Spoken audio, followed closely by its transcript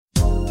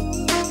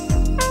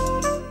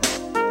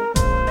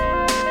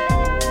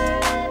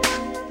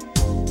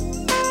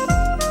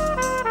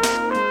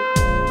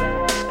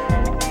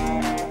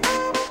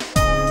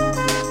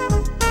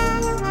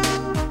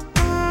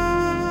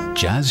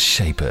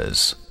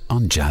Shapers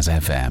on Jazz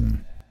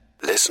FM.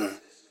 Listen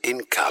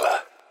in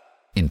colour.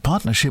 In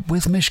partnership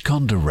with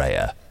Mishcon de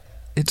Reya.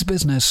 It's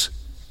business,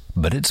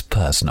 but it's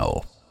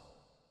personal.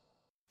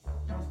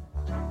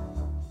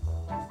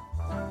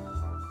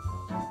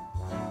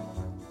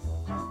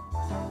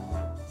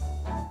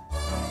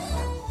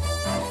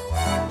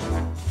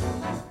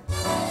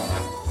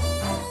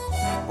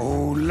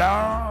 Oh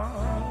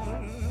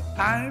Lord,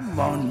 I'm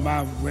on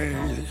my way.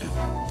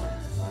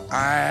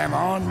 I'm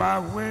on my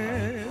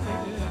way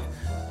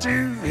to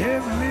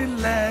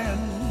heavenly land.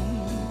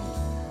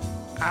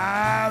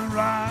 I'll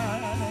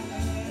ride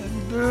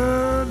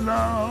the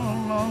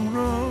long, long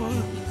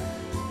road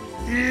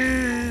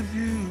if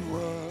you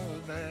were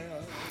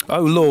there.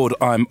 Oh Lord,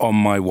 I'm on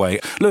my way.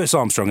 Louis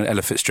Armstrong and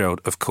Ella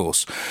Fitzgerald, of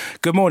course.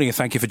 Good morning and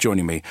thank you for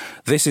joining me.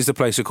 This is the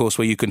place, of course,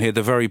 where you can hear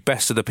the very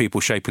best of the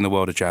people shaping the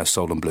world of jazz,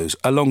 soul and blues,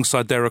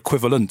 alongside their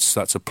equivalents,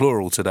 that's a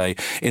plural today,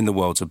 in the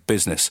worlds of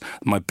business,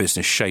 my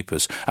business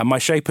shapers. And my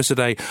shapers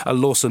today are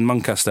Lawson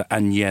Muncaster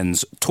and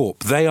Jens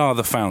Torp. They are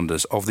the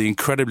founders of the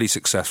incredibly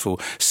successful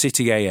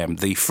City AM,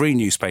 the free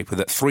newspaper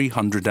that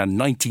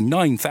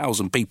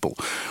 399,000 people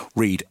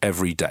read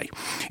every day.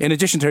 In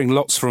addition to hearing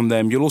lots from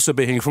them, you'll also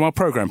be hearing from our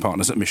programme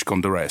partners at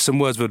Mishcon de Reya, some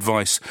words of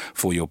advice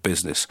for your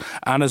business.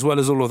 And as well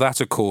as all of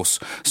that, of course,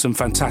 some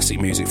fantastic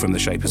music from the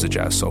shapers of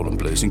jazz, soul and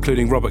blues,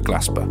 including Robert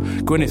Glasper,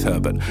 Gwyneth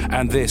Herbert,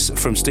 and this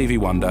from Stevie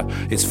Wonder.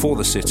 It's For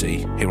the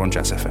City here on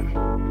Jazz FM.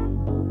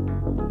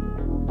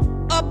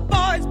 A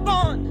boy's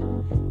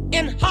born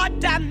in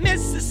hard time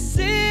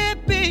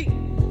Mississippi,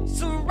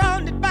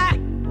 surrounded by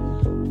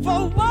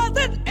four walls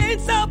that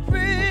ain't so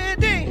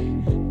pretty.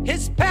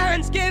 His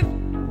parents give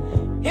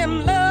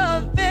him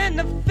love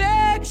and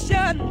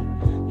affection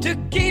to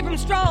keep him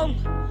strong,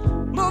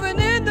 moving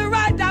in the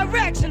right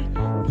direction,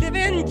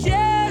 living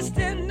just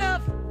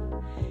enough.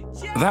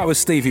 That was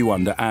Stevie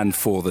Wonder and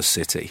For the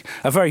City.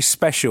 A very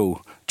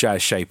special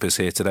Jazz Shapers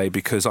here today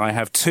because I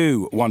have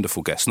two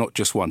wonderful guests, not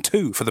just one,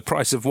 two for the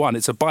price of one.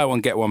 It's a buy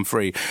one, get one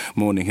free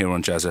morning here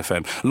on Jazz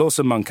FM.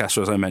 Lawson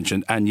Muncaster, as I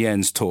mentioned, and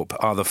Jens Torp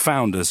are the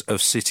founders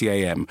of City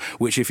AM,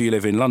 which if you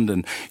live in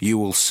London, you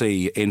will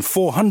see in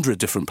 400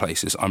 different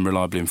places, I'm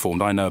reliably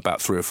informed. I know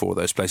about 3 or 4 of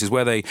those places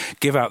where they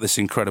give out this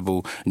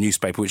incredible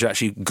newspaper, which is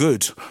actually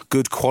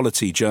good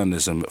quality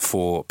journalism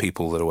for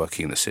people that are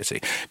working in the city.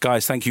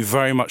 Guys, thank you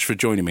very much for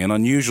joining me. An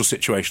unusual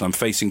situation. I'm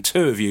facing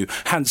two of you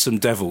handsome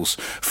devils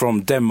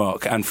from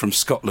Denmark and from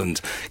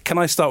Scotland. Can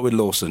I start with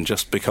Lawson,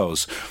 just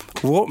because?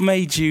 What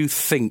made you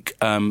think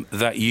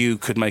that you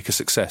could make a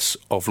success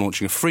of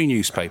launching a free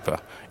newspaper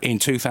in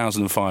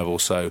 2005 or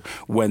so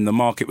when the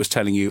market was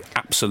telling you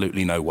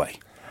absolutely no way?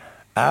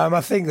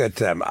 I think that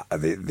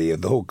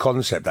the whole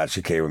concept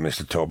actually came with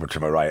Mr. Torp to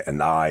my right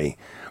and I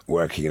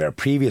working in our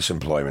previous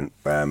employment,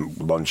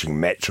 launching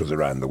metros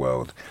around the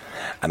world.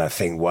 And I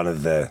think one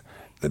of the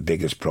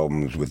biggest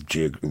problems with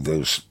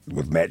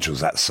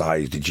metros that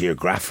size, the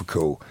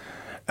geographical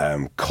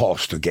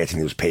cost of getting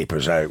those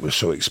papers out was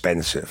so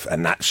expensive,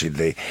 and naturally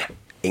the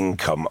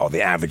income or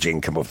the average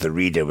income of the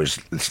reader was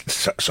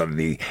sort of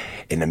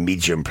in a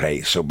medium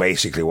place. So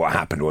basically what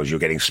happened was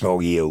you're getting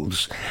small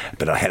yields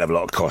but a hell of a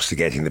lot of cost to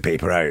getting the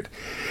paper out.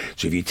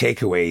 So if you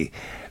take away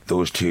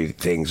those two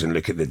things and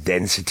look at the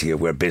density of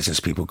where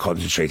business people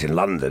concentrate in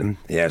London,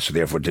 so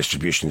therefore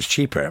distribution is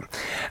cheaper,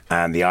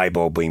 and the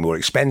eyeball being more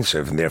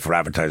expensive and therefore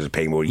advertisers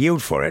paying more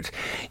yield for it,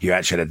 you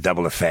actually had a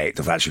double effect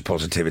of actually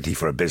positivity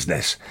for a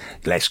business,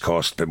 less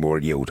cost but more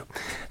yield.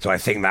 So I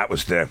think that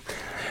was the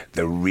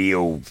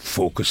real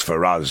focus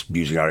for us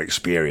using our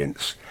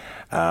experience,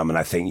 and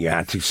I think you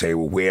had to say,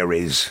 well, where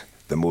is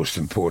the most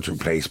important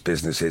place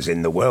business is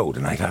in the world?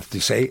 And I'd have to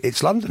say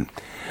it's London.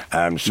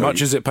 So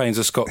much as it pains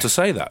a Scot to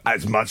say that.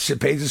 As much as it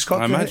pains a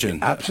Scot I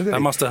imagine. Absolutely. That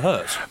must have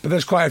hurt. But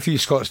there's quite a few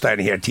Scots down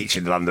here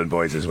teaching the London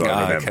boys as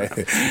well.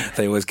 Okay.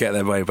 They always get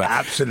their way back.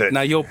 Absolutely.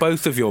 Now,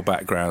 both of your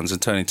backgrounds,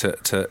 and turning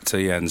to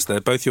Jens,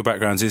 both your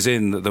backgrounds is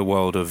in the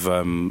world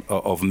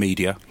of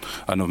media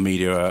and of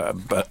media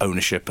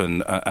ownership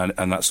and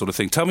that sort of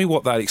thing. Tell me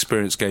what that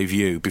experience gave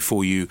you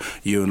before you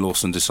and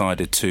Lawson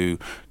decided to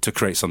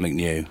create something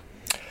new.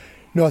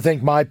 No, I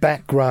think my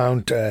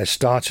background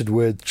started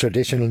with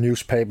traditional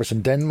newspapers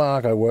in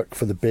Denmark. I worked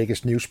for the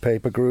biggest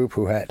newspaper group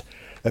who had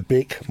a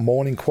big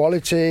morning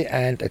quality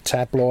and a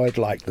tabloid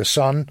like The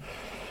Sun.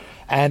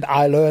 And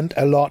I learned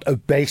a lot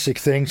of basic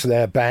things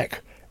there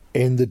back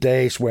in the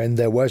days when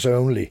there was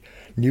only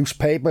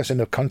newspapers.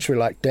 In a country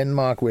like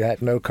Denmark, we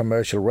had no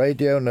commercial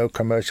radio, no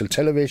commercial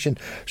television,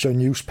 so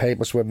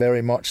newspapers were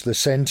very much the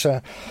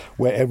center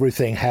where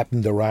everything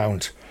happened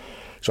around.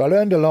 So I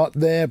learned a lot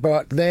there,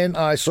 but then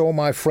I saw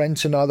my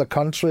friends in other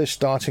countries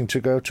starting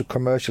to go to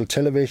commercial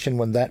television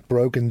when that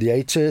broke in the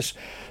 80s.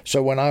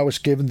 So when I was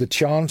given the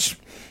chance,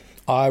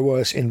 I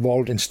was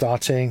involved in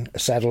starting a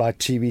satellite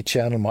TV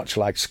channel, much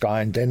like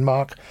Sky in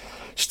Denmark,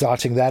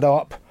 starting that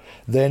up.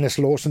 Then, as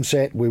Lawson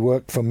said, we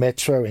worked for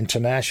Metro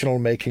International,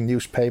 making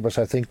newspapers.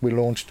 I think we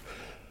launched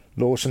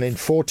Lawson in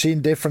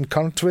 14 different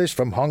countries,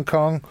 from Hong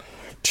Kong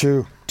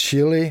to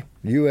Chile,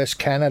 US,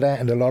 Canada,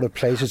 and a lot of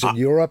places in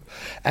Europe.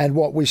 And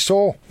what we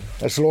saw,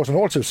 as Lawson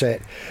also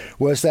said,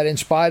 was that in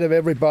spite of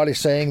everybody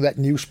saying that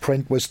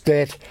newsprint was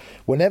dead,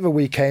 whenever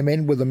we came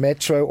in with the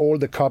Metro, all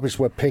the copies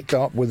were picked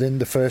up within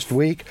the first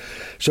week.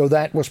 So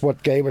that was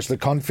what gave us the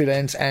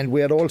confidence. And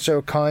we had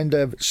also kind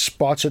of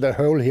spotted a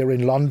hole here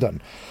in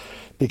London.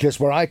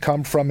 Because where I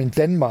come from in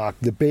Denmark,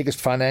 the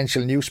biggest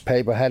financial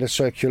newspaper had a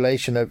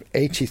circulation of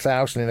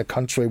 80,000 in a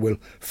country with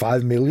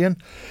 5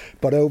 million.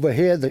 But over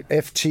here, the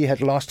FT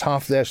had lost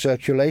half their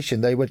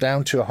circulation. They were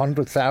down to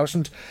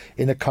 100,000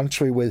 in a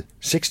country with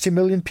 60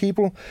 million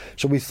people.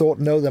 So we thought,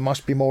 no, there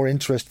must be more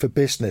interest for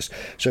business.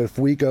 So if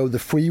we go the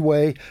free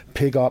way,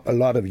 pick up a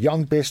lot of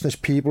young business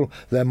people,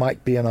 there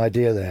might be an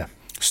idea there.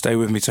 Stay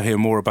with me to hear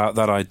more about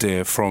that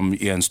idea from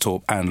Jens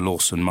Torp and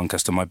Lawson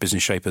Muncaster, my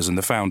business shapers and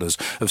the founders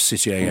of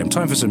City AM.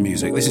 Time for some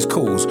music. This is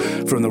Calls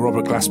from the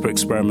Robert Glasper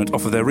Experiment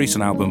off of their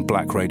recent album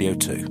Black Radio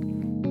 2.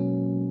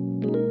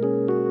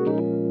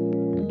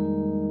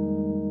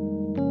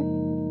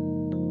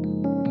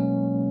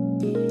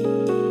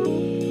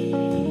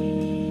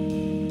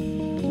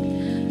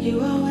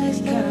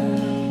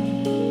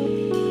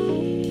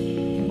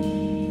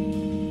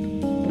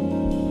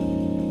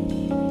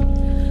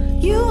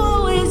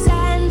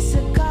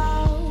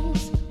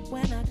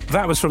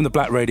 That was from the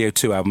Black Radio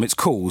 2 album. It's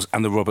Calls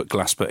and the Robert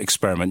Glasper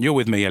Experiment. You're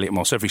with me, Elliot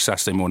Moss, every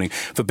Saturday morning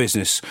for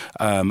business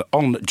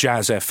on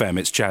Jazz FM.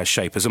 It's Jazz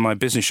Shapers, and my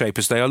business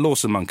shapers, they are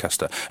Lawson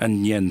Muncaster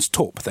and Jens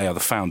Torp. They are the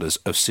founders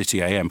of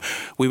City AM.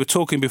 We were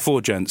talking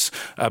before, gents,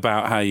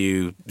 about how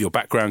your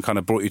background kind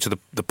of brought you to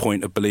the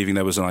point of believing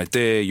there was an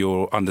idea,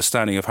 your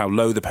understanding of how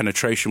low the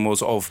penetration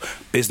was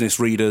of business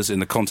readers in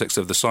the context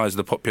of the size of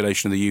the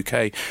population of the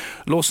UK.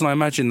 Lawson, I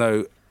imagine,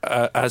 though,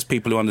 as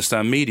people who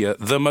understand media,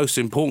 the most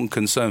important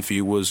concern for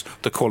you was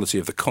the quality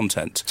of the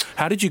content.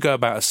 How did you go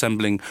about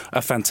assembling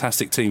a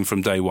fantastic team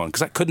from day one?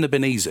 Because that couldn't have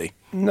been easy.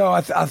 No, I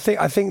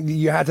think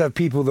you had to have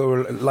people that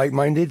were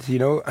like-minded,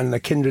 and a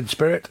kindred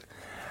spirit.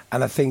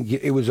 And I think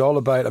it was all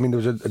about, there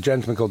was a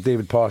gentleman called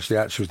David Parsley,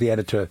 actually was the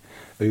editor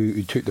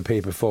who took the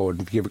paper forward,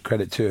 and to give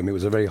credit to him, it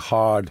was a very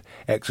hard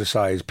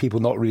exercise. People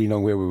not really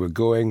knowing where we were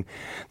going.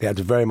 They had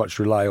to very much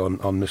rely on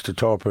Mr.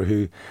 Torper,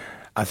 who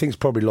I think has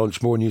probably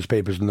launched more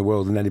newspapers in the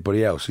world than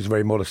anybody else. He's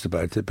very modest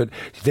about it, but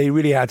they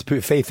really had to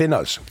put faith in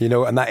us,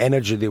 and that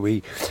energy that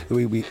we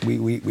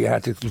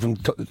had to from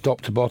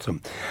top to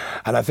bottom.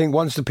 And I think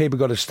once the paper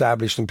got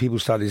established and people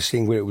started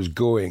seeing where it was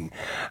going,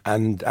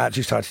 and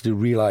actually started to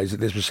realise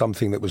that this was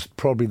something that was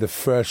probably the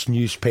first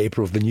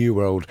newspaper of the new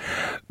world,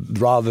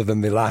 rather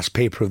than the last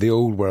paper of the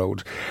old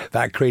world,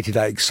 that created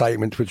that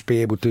excitement, which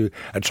be able to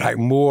attract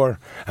more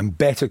and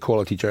better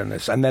quality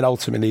journalists. And then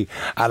ultimately,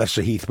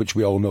 Alistair Heath, which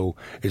we all know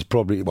is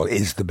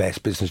is the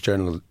best business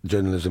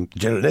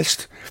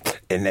journalist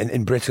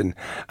in Britain.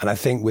 And I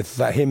think with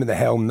him at the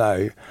helm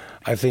now,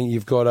 I think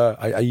you've got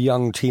a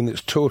young team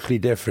that's totally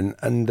different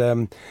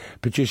and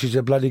produces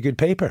a bloody good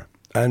paper.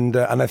 And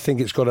I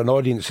think it's got an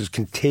audience that's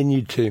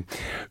continued to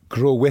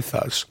grow with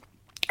us,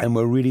 and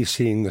we're really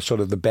seeing the sort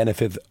of the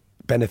benefits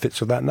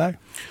of that now.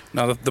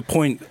 Now, the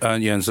point,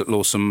 Jens, that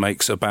Lawson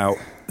makes about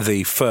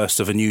the first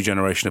of a new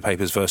generation of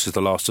papers versus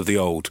the last of the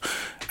old,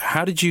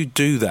 how did you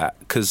do that?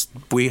 Because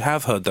we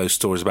have heard those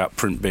stories about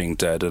print being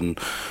dead and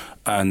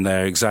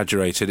they're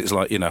exaggerated. It's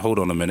like, hold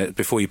on a minute,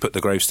 before you put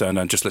the gravestone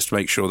down, just let's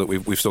make sure that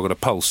we've still got a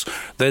pulse.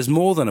 There's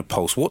more than a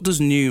pulse. What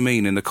does new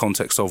mean in the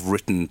context of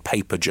written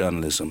paper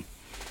journalism?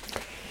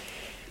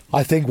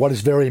 I think what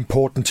is very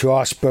important to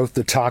us, both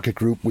the target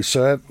group we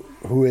serve,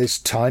 who is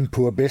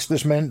time-poor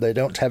businessmen, they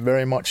don't have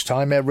very much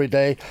time every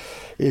day,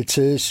 it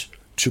is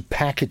to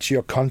package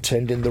your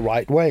content in the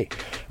right way.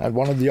 And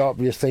one of the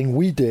obvious things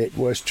we did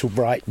was to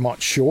write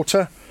much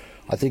shorter.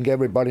 I think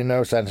everybody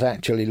knows that's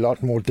actually a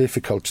lot more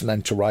difficult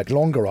than to write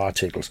longer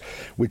articles.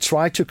 We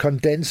try to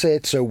condense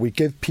it, so we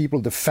give people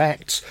the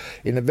facts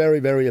in a very,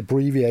 very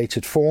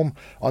abbreviated form.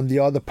 On the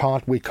other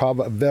part, we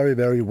cover a very,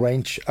 very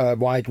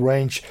wide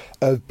range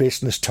of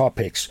business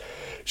topics.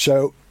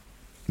 So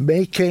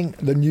making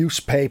the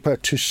newspaper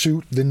to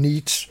suit the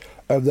needs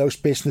of those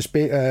busy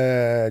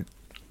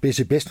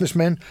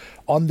businessmen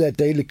on their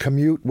daily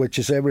commute, which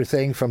is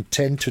everything from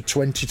 10 to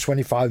 20,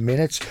 25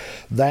 minutes.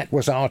 That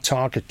was our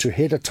target, to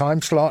hit a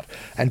time slot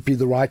and be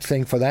the right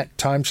thing for that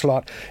time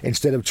slot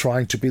instead of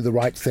trying to be the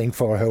right thing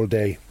for a whole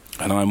day.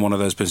 And I'm one of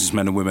those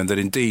businessmen and women that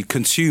indeed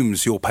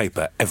consumes your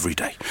paper every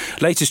day.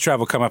 Latest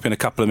travel come up in a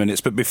couple of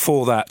minutes, but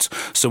before that,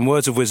 some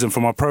words of wisdom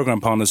from our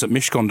programme partners at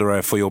Mishcon de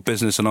Reya for your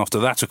business, and after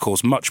that, of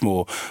course, much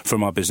more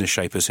from our business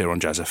shapers here on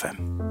Jazz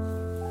FM.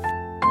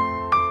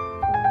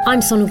 I'm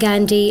Sonu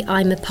Gandhi.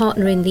 I'm a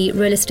partner in the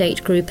real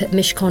estate group at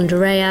Mishcon de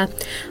Reya.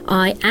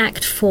 I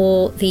act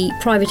for the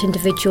private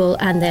individual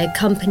and their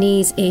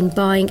companies in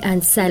buying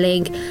and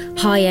selling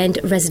high-end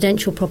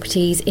residential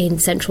properties in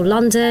central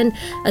London,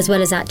 as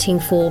well as acting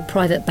for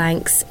private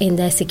banks in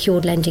their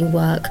secured lending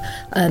work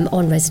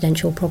on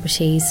residential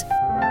properties.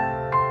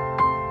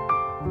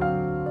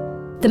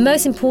 The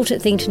most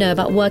important thing to know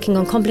about working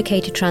on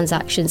complicated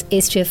transactions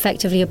is to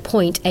effectively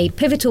appoint a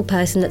pivotal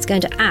person that's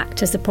going to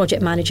act as the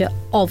project manager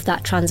of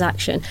that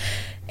transaction.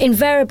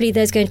 invariably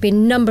there's going to be a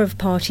number of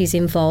parties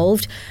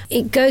involved.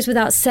 It goes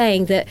without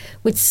saying that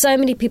with so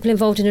many people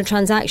involved in a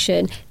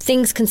transaction,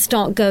 things can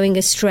start going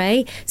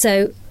astray.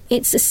 So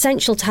it's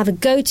essential to have a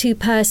go-to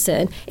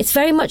person. It's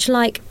very much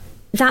like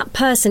that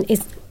person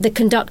is the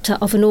conductor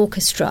of an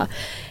orchestra.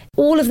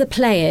 All of the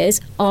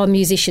players are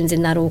musicians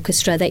in that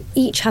orchestra. They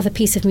each have a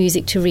piece of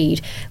music to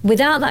read.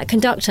 Without that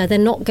conductor, they're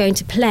not going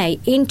to play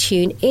in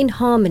tune, in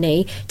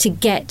harmony, to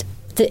get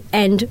the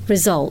end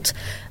result.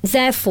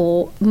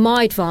 Therefore,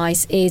 my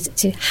advice is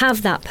to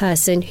have that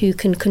person who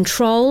can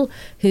control,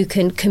 who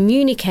can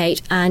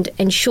communicate and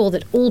ensure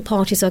that all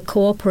parties are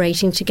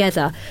cooperating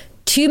together.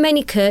 Too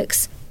many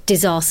cooks,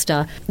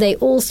 disaster. They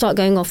all start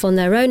going off on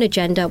their own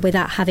agenda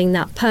without having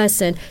that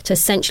person to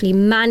essentially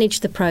manage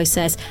the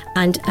process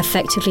and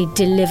effectively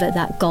deliver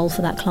that goal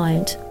for that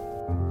client.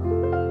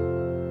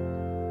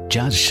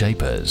 Jazz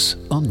Shapers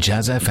on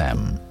Jazz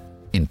FM.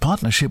 In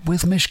partnership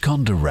with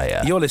Mishcon de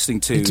Reya. You're listening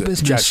to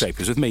Jazz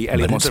Shapers with me,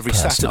 Elliot Moss, every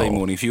Saturday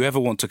morning. If you ever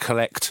want to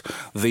collect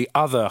the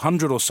other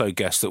 100 or so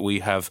guests that we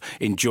have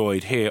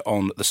enjoyed here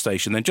on the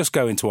station, then just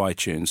go into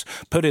iTunes,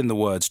 put in the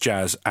words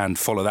jazz and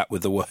follow that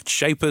with the word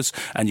Shapers,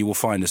 and you will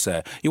find us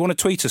there. You want to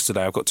tweet us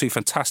today? I've got two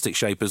fantastic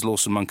Shapers,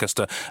 Lawson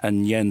Muncaster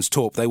and Jens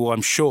Torp. They will,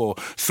 I'm sure,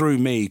 through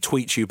me,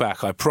 tweet you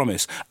back, I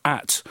promise.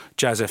 At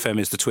Jazz FM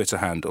is the Twitter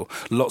handle.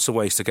 Lots of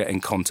ways to get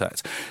in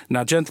contact.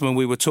 Now, gentlemen,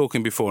 we were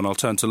talking before, and I'll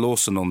turn to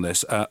Lawson on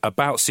this,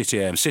 about City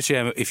AM. City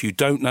AM, if you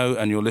don't know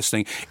and you're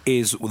listening,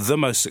 is the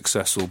most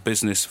successful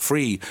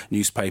business-free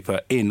newspaper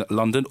in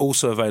London.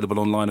 Also available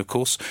online, of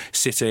course,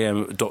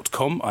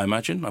 cityam.com, I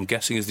imagine. I'm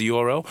guessing is the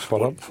URL.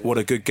 What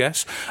a good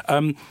guess.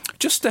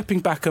 Just stepping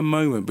back a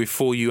moment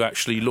before you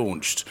actually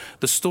launched,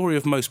 the story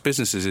of most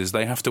businesses is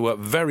they have to work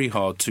very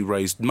hard to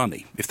raise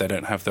money if they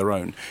don't have their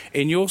own.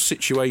 In your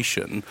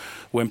situation,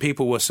 when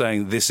people were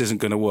saying this isn't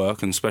going to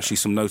work, and especially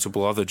some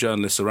notable other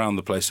journalists around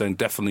the place saying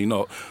definitely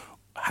not,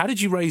 how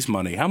did you raise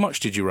money? How much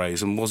did you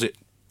raise, and was it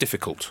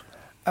difficult?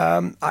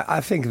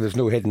 I think there's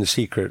no hidden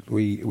secret.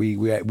 We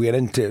are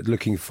into it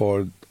looking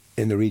for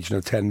in the region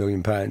of £10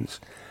 million,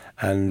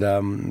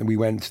 and we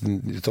went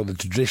to the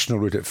traditional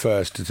route at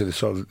first to the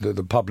sort of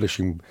the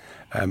publishing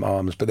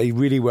arms, but they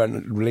really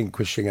weren't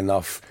relinquishing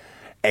enough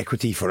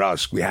equity for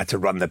us. We had to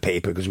run the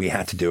paper because we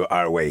had to do it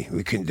our way.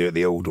 We couldn't do it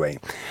the old way.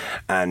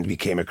 And we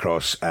came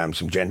across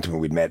some gentlemen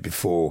we'd met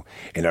before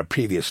in our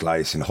previous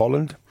lives in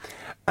Holland,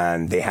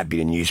 and they had been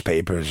in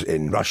newspapers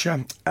in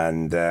Russia,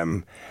 and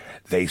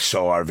they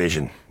saw our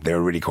vision. They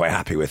were really quite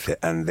happy with it,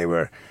 and they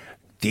were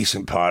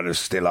decent partners,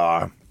 still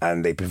are,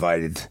 and they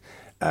provided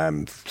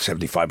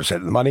 75%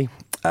 of the money,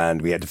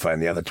 and we had to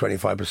find the other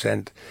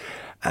 25%.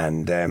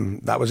 And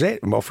that was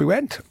it, and off we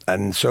went.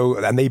 And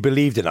they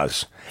believed in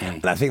us.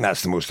 And I think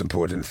that's the most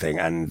important thing.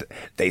 And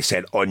they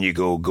said, on you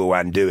go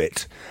and do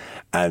it.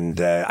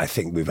 And I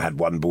think we've had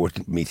one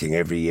board meeting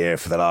every year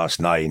for the last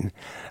 9,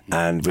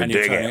 and we're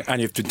doing it.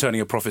 And you've been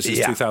turning a profit since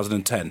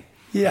 2010,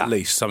 at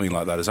least, something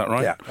like that. Is that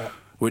right? Yeah.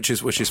 Which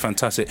is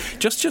fantastic.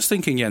 Just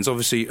thinking, Jens,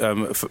 obviously,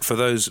 for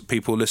those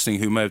people listening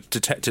who may have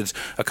detected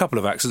a couple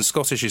of accents,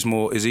 Scottish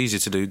is easier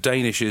to do.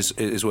 Danish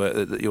is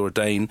where you're a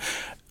Dane.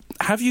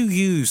 Have you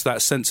used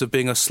that sense of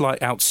being a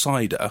slight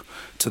outsider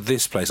to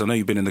this place? I know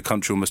you've been in the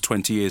country almost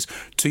 20 years,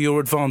 to your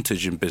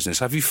advantage in business.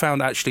 Have you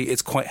found actually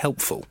it's quite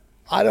helpful?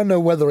 I don't know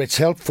whether it's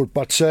helpful,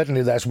 but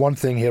certainly there's one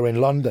thing here in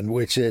London,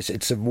 which is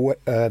it's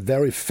a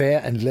very fair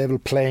and level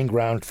playing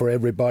ground for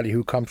everybody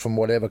who comes from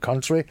whatever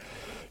country.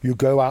 You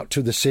go out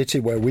to the city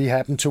where we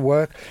happen to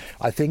work,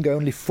 I think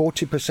only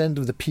 40%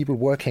 of the people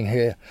working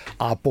here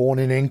are born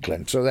in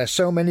England. So there's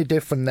so many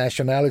different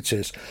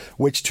nationalities,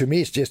 which to me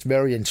is just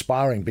very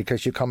inspiring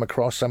because you come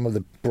across some of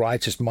the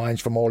brightest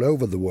minds from all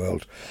over the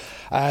world.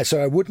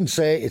 So I wouldn't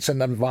say it's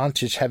an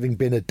advantage having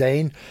been a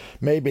Dane.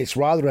 Maybe it's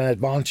rather an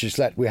advantage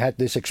that we had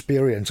this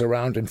experience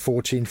around in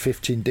 14,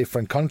 15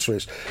 different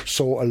countries,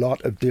 saw a lot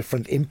of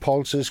different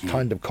impulses,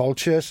 kind of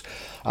cultures.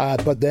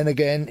 But then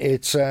again,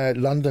 it's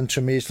London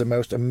to me is the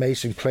most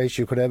amazing place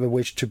you could ever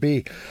wish to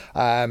be.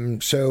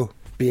 So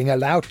being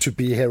allowed to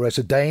be here as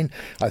a Dane,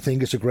 I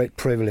think is a great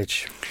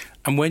privilege.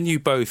 And when you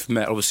both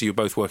met, obviously you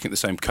were both working at the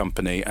same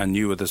company, and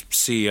you were the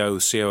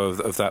CEO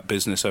of that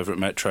business over at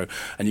Metro,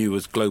 and you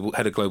was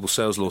head of global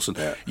sales, Lawson.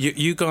 Yeah.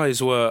 You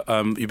guys were,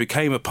 you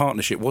became a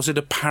partnership. Was it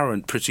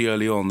apparent pretty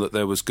early on that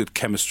there was good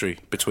chemistry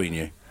between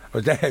you?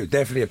 Well,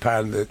 definitely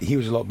apparent that he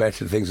was a lot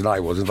better at things than I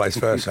was, and vice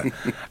versa.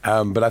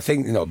 But I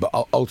think,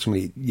 but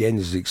ultimately,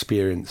 Jens'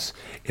 experience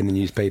in the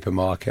newspaper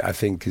market, I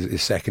think,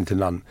 is second to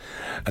none.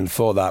 And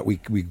for that, we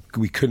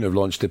couldn't have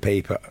launched a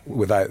paper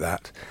without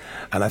that.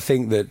 And I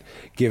think that,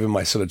 given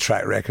my sort of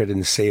track record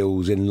in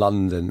sales in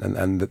London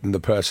and the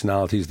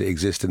personalities that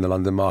exist in the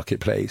London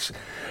marketplace,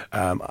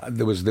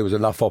 there was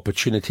enough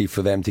opportunity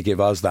for them to give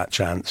us that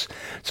chance.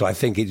 So I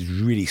think it's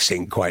really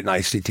synced quite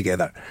nicely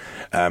together.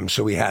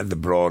 So we had the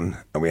brawn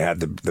and we had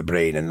the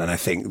brain, and I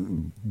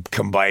think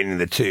combining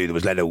the two, there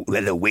was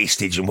little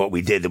wastage in what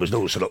we did. There was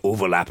no sort of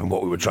overlap in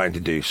what we were trying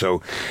to do.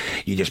 So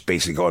you just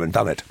basically gone and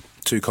done it.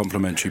 Two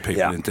complimentary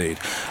people indeed.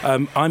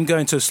 I'm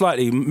going to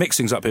slightly mix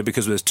things up here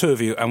because there's two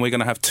of you and we're going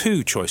to have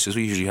two choices.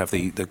 We usually have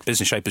the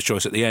Business Shapers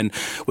choice at the end.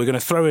 We're going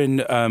to throw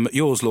in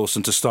yours,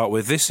 Lawson, to start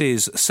with. This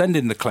is Send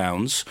in the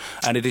Clowns,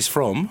 and it is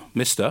from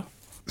Mr.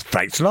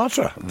 Frank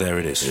Sinatra. There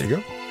it is. There you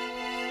go.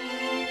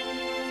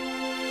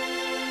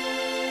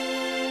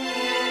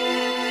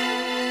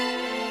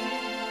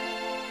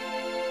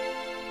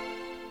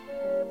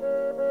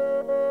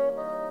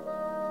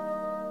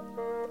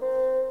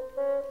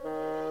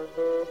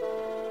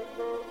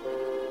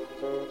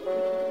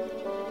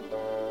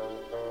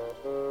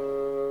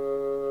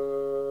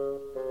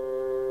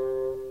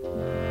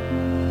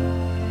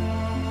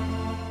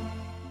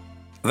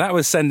 That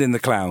was Send in the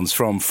Clowns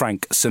from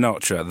Frank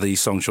Sinatra, the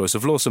song choice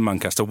of Lawson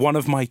Muncaster, one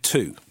of my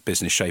two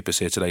business shapers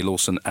here today.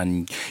 Lawson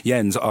and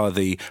Jens are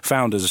the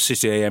founders of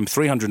City AM,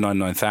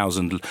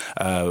 399,000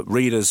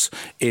 readers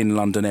in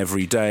London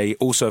every day,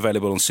 also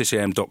available on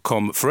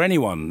cityam.com for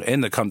anyone in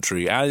the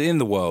country, in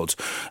the world,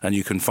 and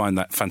you can find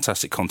that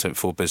fantastic content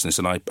for business,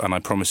 and I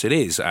promise it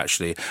is,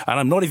 actually, and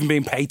I'm not even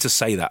being paid to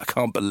say that. I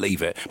can't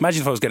believe it.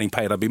 Imagine if I was getting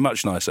paid, I'd be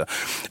much nicer.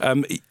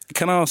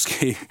 Can I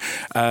ask you,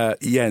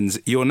 Jens,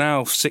 you're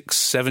now 6,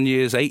 7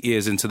 years, 8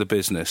 years into the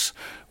business.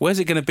 Where's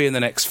it going to be in the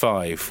next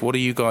 5? What are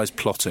you guys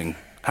plotting?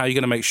 How are you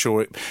going to make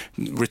sure it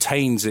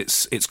retains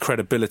its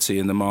credibility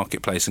in the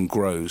marketplace and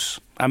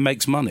grows and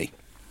makes money?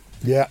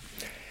 Yeah.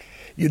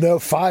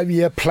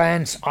 5-year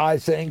plans, I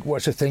think,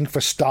 was a thing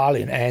for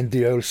Stalin and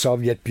the old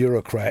Soviet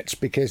bureaucrats,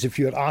 because if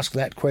you had asked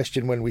that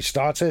question when we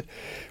started,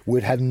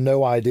 we'd had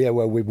no idea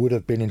where we would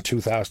have been in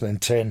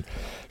 2010.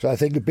 So I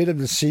think a bit of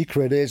the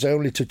secret is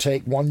only to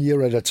take 1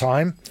 year at a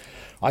time.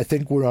 I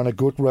think we're on a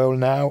good roll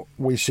now.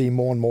 We see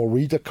more and more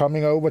reader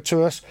coming over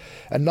to us.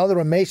 Another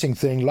amazing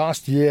thing,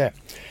 last year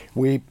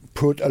we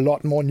put a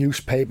lot more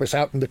newspapers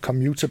out in the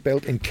commuter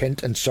belt in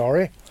Kent and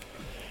Surrey.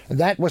 And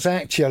that was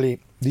actually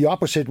the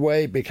opposite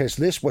way, because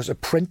this was a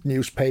print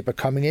newspaper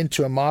coming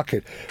into a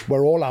market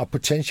where all our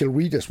potential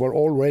readers were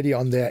already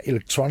on their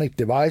electronic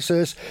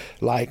devices,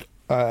 like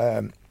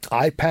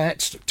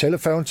iPads,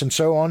 telephones and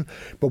so on,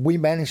 but we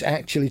managed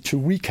actually to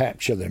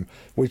recapture them,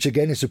 which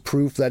again is a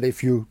proof that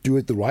if you do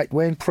it the right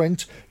way in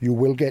print, you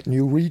will get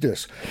new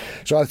readers.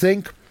 So I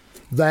think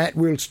that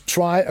we'll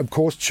try, of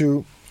course,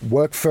 to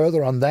work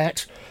further on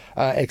that,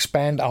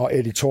 expand our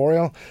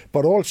editorial,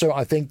 but also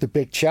I think the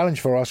big challenge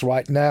for us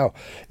right now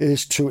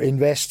is to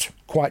invest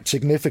quite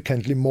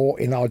significantly more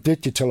in our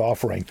digital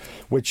offering,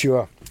 which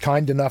you're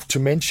kind enough to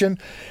mention.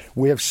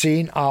 We have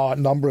seen our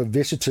number of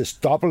visitors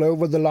double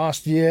over the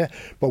last year,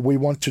 but we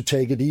want to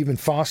take it even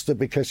faster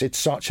because it's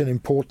such an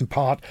important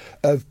part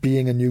of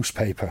being a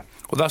newspaper.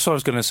 Well, that's what I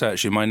was going to say,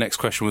 actually. My next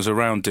question was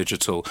around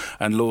digital.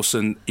 And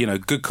Lawson,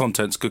 good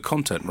content's good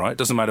content, right?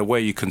 Doesn't matter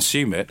where you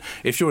consume it.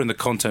 If you're in the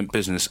content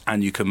business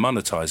and you can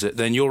monetize it,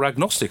 then you're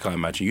agnostic, I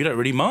imagine. You don't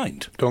really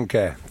mind. Don't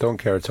care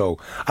at all.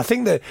 I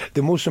think that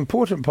the most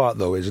important part,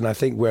 though, is, and I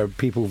think where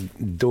people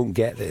don't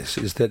get this,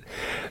 is that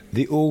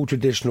the old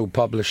traditional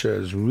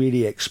publishers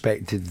really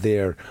expected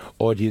their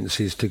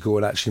audiences to go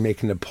and actually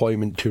make an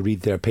appointment to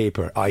read their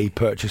paper, i.e.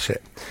 purchase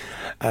it.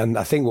 And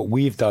I think what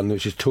we've done,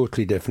 which is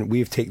totally different,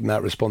 we've taken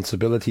that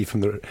responsibility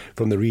from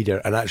the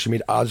reader and actually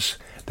made us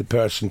the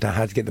person to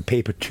have to get the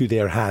paper to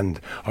their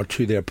hand or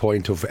to their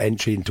point of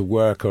entry into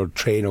work or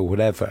train or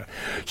whatever.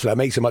 So that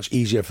makes it much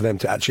easier for them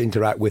to actually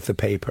interact with the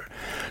paper.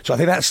 So I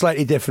think that's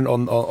slightly different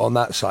on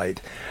that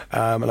side,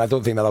 and I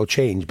don't think that'll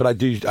change. But I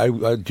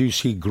do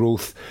see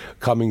growth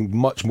coming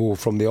much more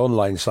from the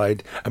online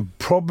side, and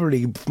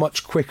probably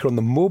much quicker on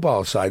the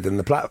mobile side than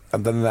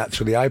than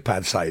actually the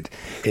iPad side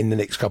in the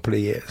next couple of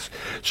years.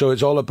 So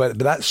it's all about,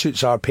 but that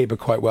suits our paper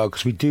quite well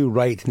because we do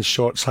write in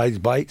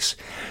short-sized bites.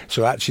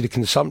 So actually the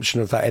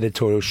consumption of that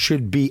editorial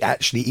should be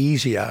actually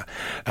easier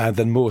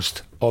than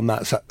most on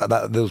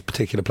those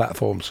particular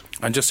platforms.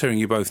 And just hearing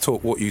you both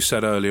talk, what you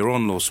said earlier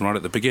on, Lawson, right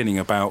at the beginning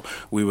about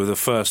we were the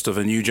first of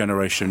a new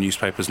generation of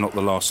newspapers, not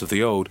the last of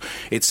the old.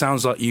 It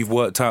sounds like you've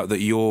worked out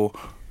that your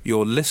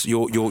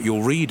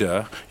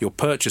reader, your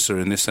purchaser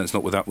in this sense,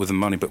 not with the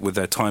money, but with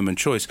their time and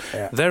choice,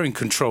 they're in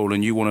control,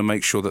 and you want to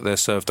make sure that they're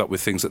served up with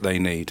things that they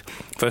need.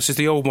 Versus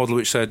the old model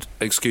which said,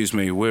 excuse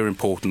me, we're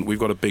important, we've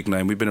got a big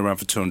name, we've been around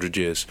for 200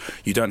 years.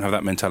 You don't have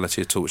that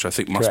mentality at all, which I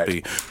think must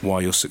be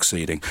why you're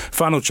succeeding.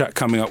 Final chat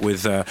coming up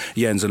with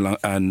Jens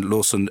and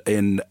Lawson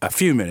in a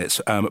few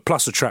minutes,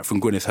 plus a track from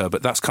Gwyneth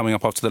Herbert. That's coming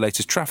up after the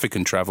latest traffic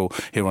and travel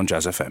here on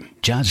Jazz FM.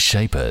 Jazz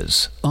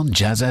Shapers on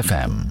Jazz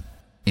FM.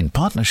 In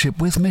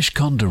partnership with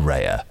Mishcon de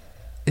Reya.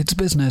 It's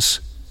business,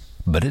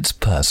 but it's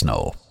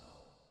personal.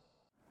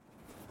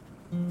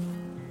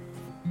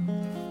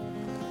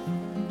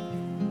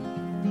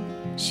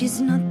 She's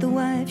not the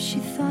wife she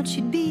thought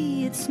she'd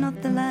be. It's not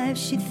the life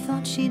she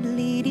thought she'd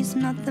lead. He's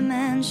not the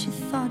man she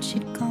thought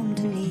she'd come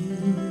to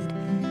need.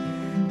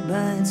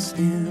 But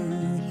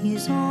still,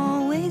 he's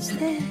always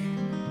there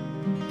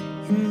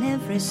in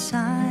every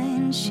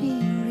sign she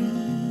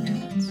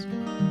reads.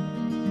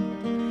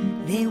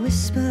 They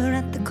whisper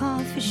at the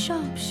coffee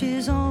shop,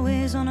 she's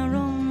always on her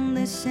own.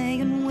 They're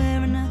saying, where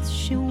on earth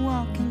she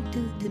walking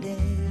to today?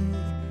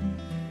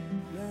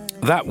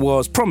 That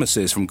was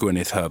Promises from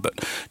Gwyneth Herbert.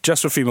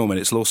 Just for a few more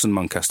minutes, Lawson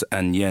Muncaster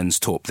and Jens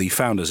Torp, the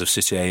founders of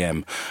City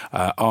AM,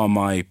 are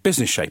my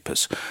business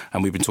shapers.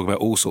 And we've been talking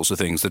about all sorts of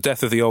things. The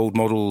death of the old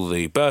model,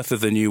 the birth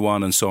of the new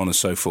one, and so on and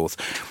so forth.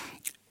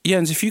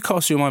 Jens, if you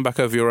cast your mind back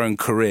over your own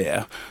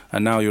career,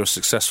 and now you're a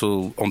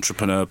successful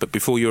entrepreneur, but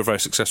before you were a very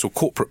successful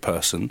corporate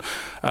person,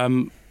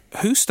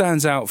 who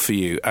stands out for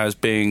you as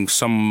being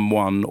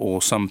someone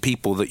or some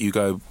people that you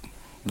go,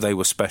 they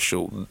were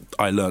special,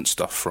 I learnt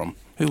stuff from?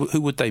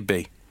 Who would they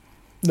be?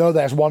 No,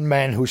 there's one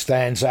man who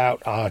stands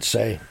out, I'd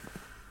say,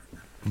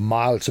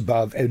 miles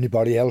above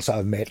anybody else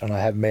I've met, and I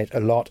have met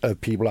a lot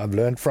of people I've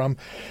learned from.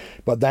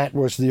 But that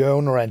was the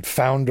owner and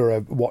founder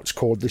of what's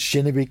called the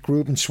Kinnevik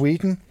Group in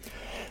Sweden,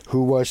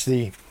 who was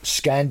the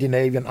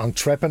Scandinavian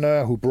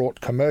entrepreneur who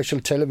brought commercial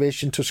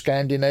television to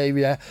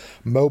Scandinavia,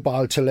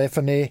 mobile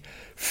telephony,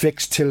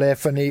 fixed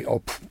telephony, or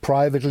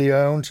privately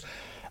owned.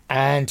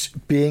 And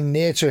being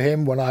near to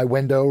him when I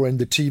went over in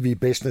the TV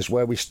business,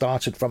 where we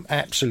started from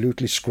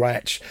absolutely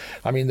scratch.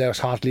 I mean, there was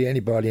hardly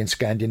anybody in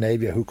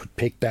Scandinavia who could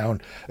pick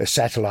down a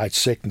satellite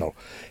signal.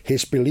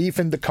 His belief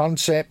in the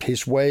concept,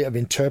 his way of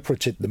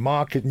interpreting the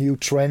market, new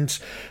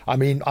trends. I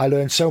mean, I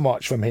learned so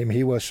much from him.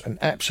 He was an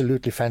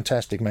absolutely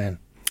fantastic man.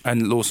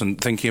 And Lawson,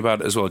 thinking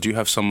about it as well, do you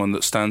have someone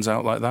that stands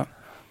out like that?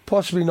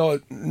 Possibly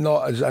not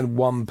as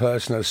one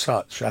person as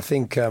such. I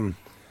think in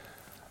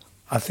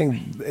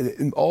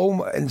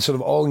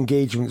all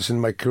engagements in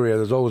my career,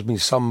 there's always been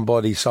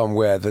somebody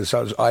somewhere that's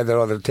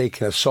either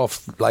taken a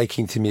soft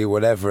liking to me or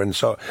whatever, and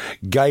so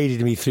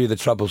guided me through the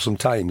troublesome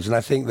times. And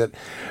I think that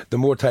the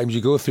more times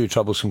you go through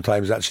troublesome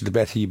times, actually the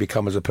better you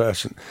become as a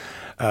person.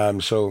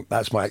 So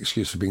that's my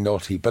excuse for being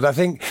naughty. But I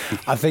think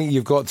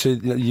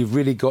you've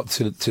really got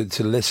to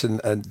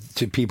listen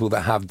to people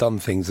that have done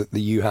things that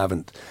you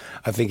haven't.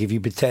 I think if you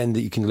pretend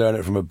that you can learn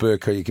it from a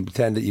book, or you can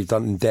pretend that you've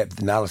done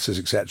in-depth analysis,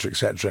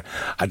 etc.,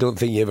 I don't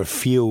think you ever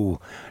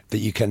feel that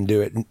you can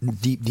do it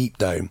deep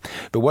down.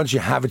 But once you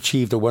have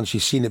achieved, or once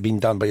you've seen it being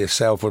done by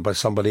yourself or by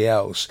somebody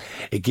else,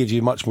 it gives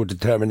you much more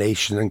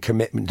determination and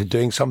commitment to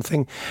doing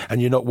something.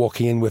 And you're not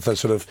walking in with a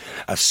sort of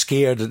a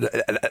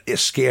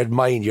scared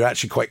mind. You're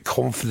actually quite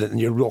confident, and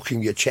you're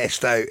rocking your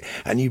chest out,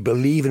 and you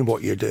believe in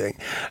what you're doing.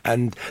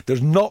 And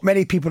there's not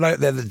many people out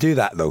there that do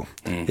that, though.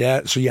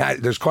 Yeah. So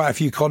there's quite a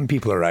few con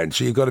people around.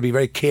 So you've got to be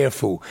very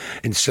careful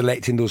in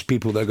selecting those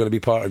people that are going to be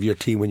part of your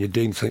team when you're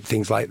doing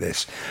things like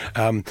this.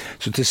 So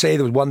to say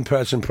there was one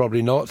person,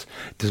 probably not,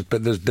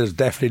 but there's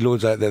definitely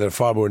loads out there that are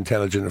far more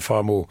intelligent and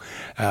far more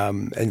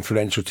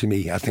influential to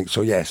me, I think.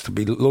 So yes, there'll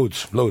be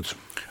loads.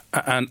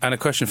 And a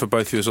question for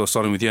both of you as well,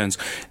 starting with Jens.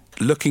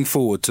 Looking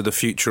forward to the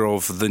future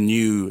of the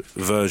new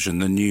version,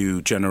 the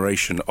new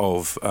generation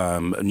of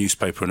a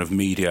newspaper and of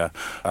media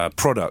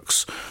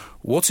products,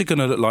 what's it going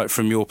to look like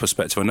from your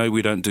perspective? I know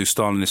we don't do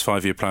Stalinist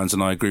 5-year plans,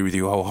 and I agree with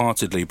you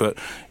wholeheartedly, but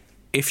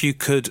if you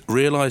could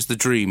realise the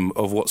dream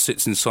of what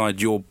sits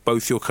inside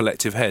both your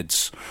collective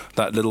heads,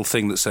 that little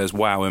thing that says,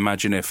 wow,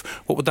 imagine if,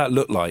 what would that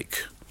look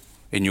like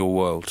in your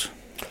world?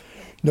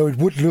 No, it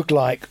would look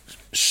like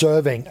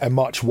serving a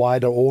much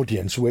wider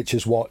audience, which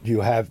is what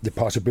you have the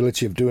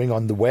possibility of doing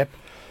on the web.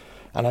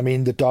 And I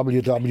mean, the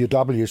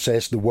WWW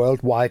says the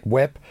World Wide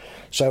Web.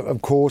 So,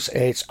 of course,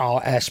 it's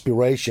our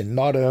aspiration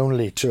not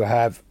only to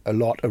have a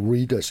lot of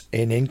readers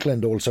in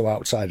England, also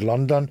outside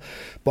London,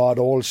 but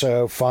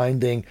also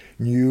finding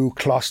new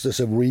clusters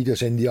of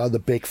readers in the other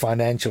big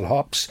financial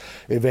hubs,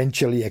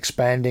 eventually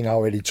expanding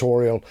our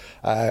editorial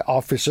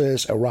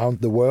offices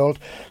around the world.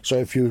 So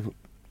if you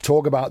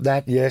talk about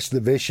that, yes, the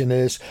vision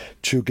is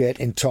to get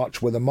in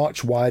touch with a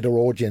much wider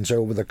audience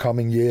over the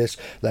coming years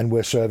than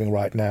we're serving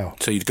right now.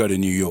 So you'd go to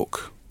New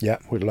York? Yeah,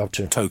 we'd love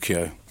to.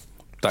 Tokyo?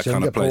 That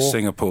kind of place,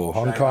 Singapore,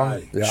 Hong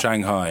Kong,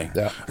 Shanghai.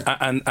 Yeah.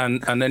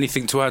 And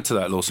anything to add to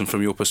that, Lawson,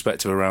 from your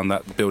perspective around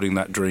that, building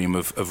that dream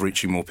of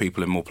reaching more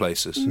people in more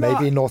places?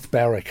 Maybe North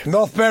Berwick.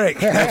 North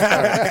Berwick.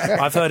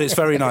 I've heard it's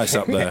very nice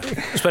up there,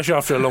 especially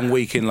after a long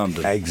week in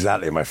London.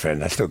 Exactly, my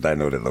friend. I still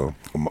download it, though,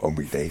 on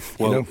weekdays.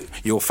 Well,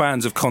 you're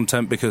fans of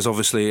content because,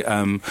 obviously,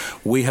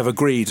 we have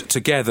agreed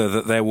together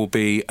that there will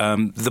be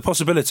the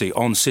possibility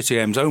on City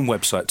AM's own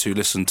website to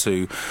listen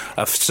to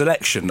a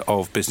selection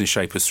of business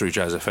shapers through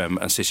Jazz FM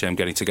and City AM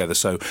getting together.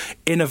 So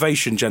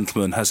innovation,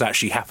 gentlemen, has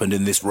actually happened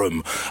in this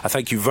room. I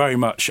thank you very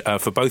much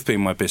for both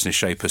being my business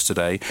shapers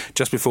today.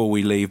 Just before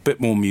we leave, a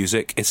bit more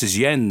music. It is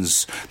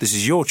Jens. This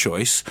is your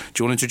choice. Do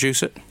you want to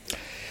introduce it?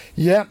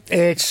 Yeah,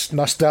 it's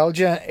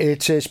nostalgia.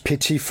 It is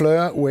Petit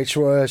Fleur, which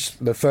was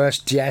the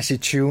first jazzy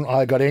tune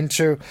I got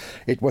into.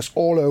 It was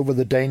all over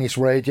the Danish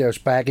radios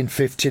back in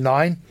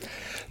 '59.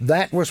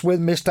 That was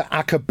with Mr.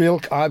 Acker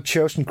Bilk. I've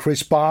chosen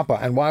Chris Barber.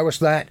 And why was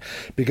that?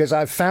 Because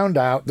I found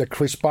out that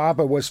Chris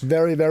Barber was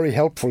very, very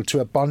helpful to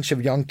a bunch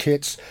of young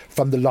kids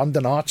from the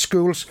London art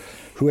schools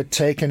who had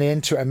taken in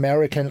to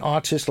American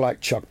artists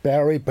like Chuck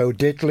Berry, Bo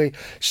Diddley,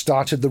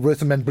 started the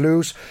rhythm and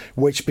blues,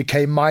 which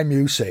became my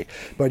music.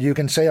 But you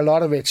can say a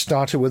lot of it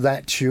started with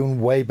that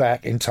tune way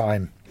back in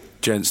time.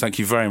 Gents, thank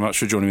you very much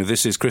for joining me.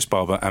 This is Chris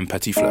Barber and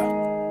Petit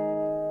Fleur.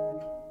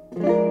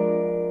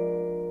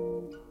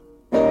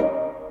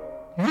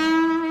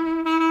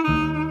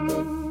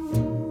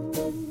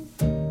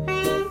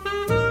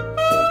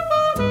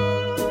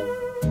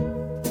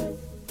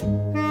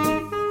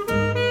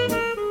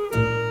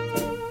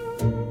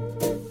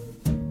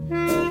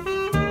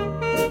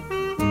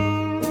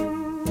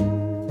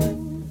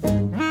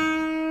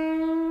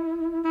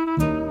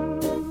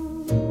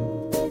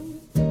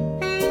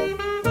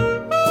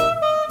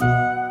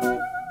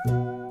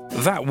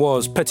 That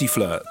was Petit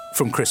Flirt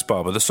from Chris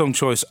Barber, the song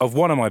choice of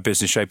one of my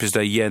business shapers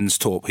today, Jens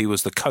Torp. He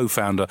was the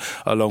co-founder,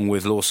 along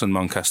with Lawson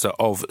Muncaster,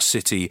 of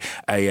City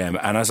AM.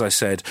 And as I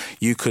said,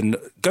 you can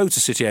go to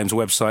City AM's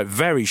website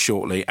very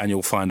shortly and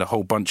you'll find a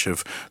whole bunch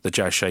of the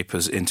Jazz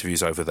Shapers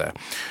interviews over there.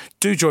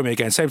 Do join me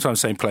again, same time,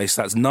 same place.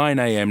 That's 9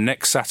 a.m.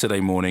 next Saturday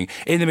morning.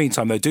 In the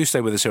meantime, though, do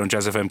stay with us here on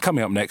Jazz FM.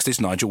 Coming up next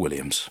is Nigel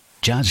Williams.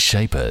 Jazz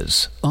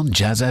Shapers on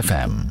Jazz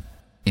FM,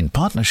 in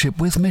partnership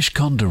with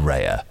Mishcon de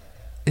Reya.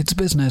 It's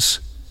business,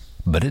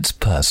 but it's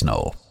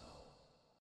personal.